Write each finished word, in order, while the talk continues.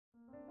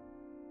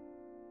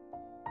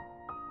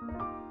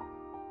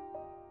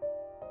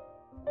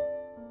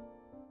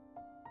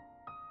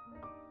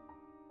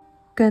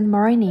Good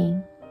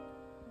morning.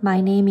 My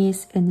name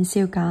is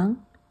Eun-Soo Kang.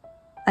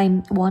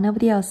 I'm one of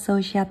the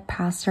associate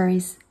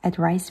pastors at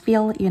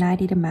Ricefield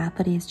United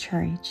Methodist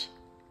Church.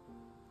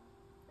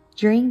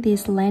 During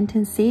this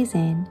Lenten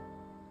season,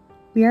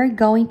 we are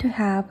going to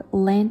have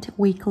Lent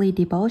weekly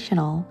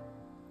devotional,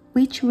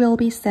 which will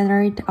be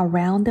centered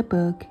around the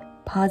book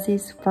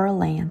Pauses for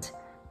Lent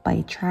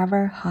by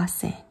Trevor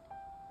Hassan.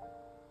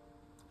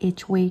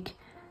 Each week,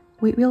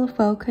 we will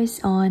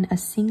focus on a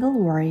single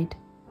word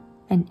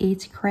and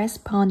its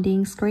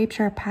corresponding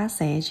scripture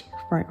passage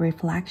for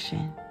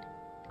reflection.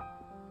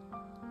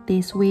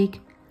 This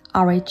week,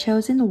 our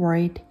chosen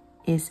word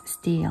is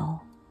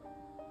still,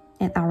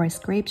 and our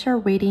scripture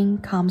reading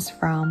comes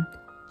from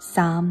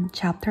Psalm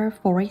chapter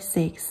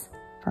 46,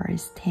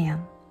 verse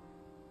 10.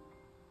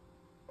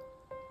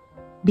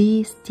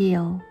 Be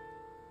still,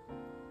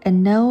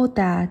 and know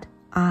that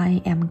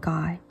I am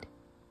God.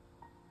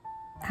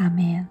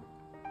 Amen.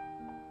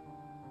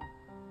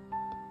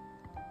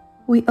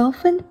 We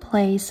often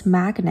place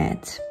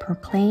magnets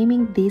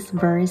proclaiming this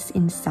verse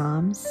in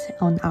Psalms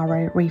on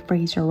our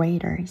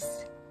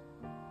refrigerators.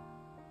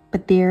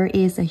 But there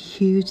is a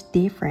huge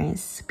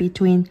difference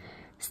between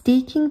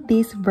sticking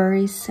this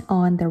verse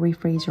on the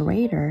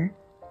refrigerator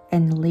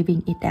and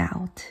leaving it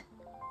out.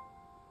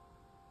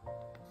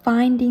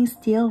 Finding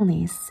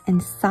stillness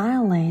and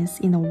silence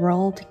in a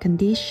world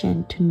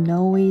conditioned to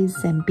noise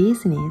and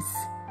business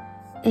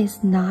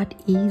is not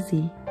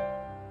easy.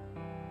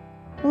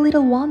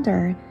 Little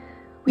wonder,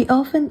 we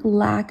often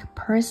lack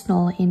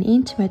personal and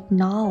intimate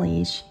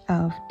knowledge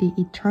of the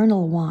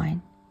Eternal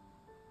One.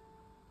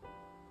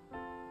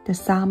 The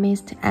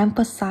psalmist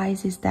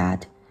emphasizes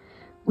that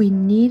we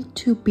need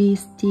to be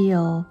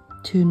still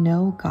to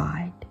know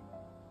God.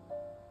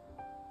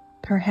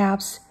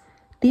 Perhaps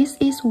this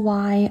is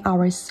why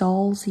our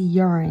souls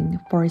yearn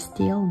for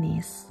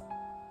stillness.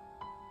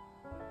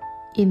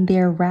 In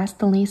their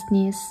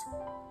restlessness,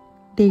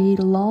 they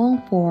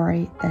long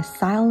for the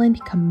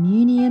silent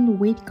communion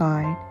with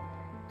God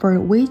for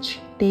which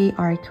they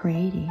are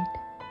created.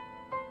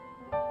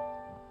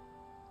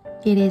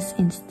 It is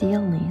in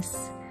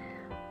stillness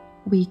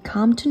we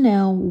come to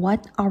know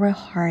what our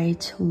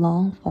hearts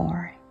long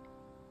for,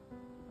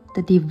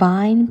 the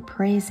divine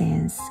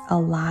presence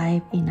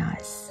alive in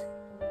us.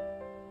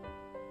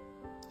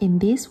 In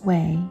this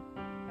way,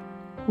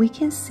 we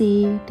can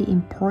see the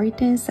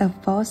importance of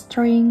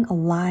fostering a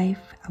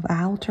life of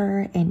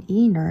outer and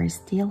inner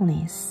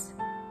stillness.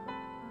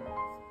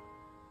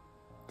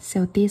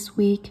 So this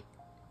week,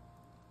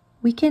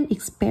 we can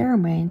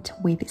experiment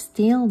with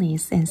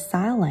stillness and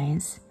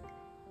silence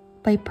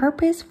by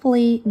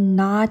purposefully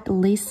not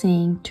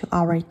listening to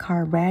our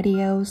car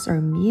radios or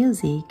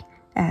music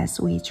as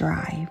we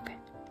drive.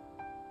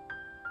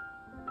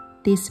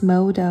 This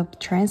mode of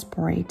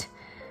transport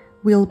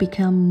will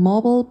become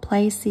mobile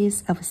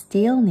places of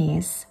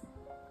stillness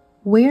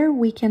where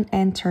we can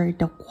enter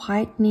the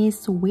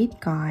quietness with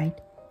God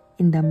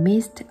in the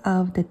midst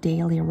of the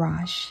daily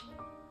rush.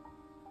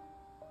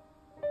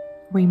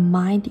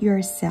 Remind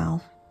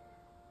yourself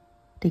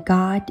that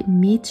God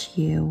meets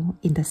you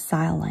in the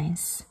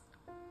silence.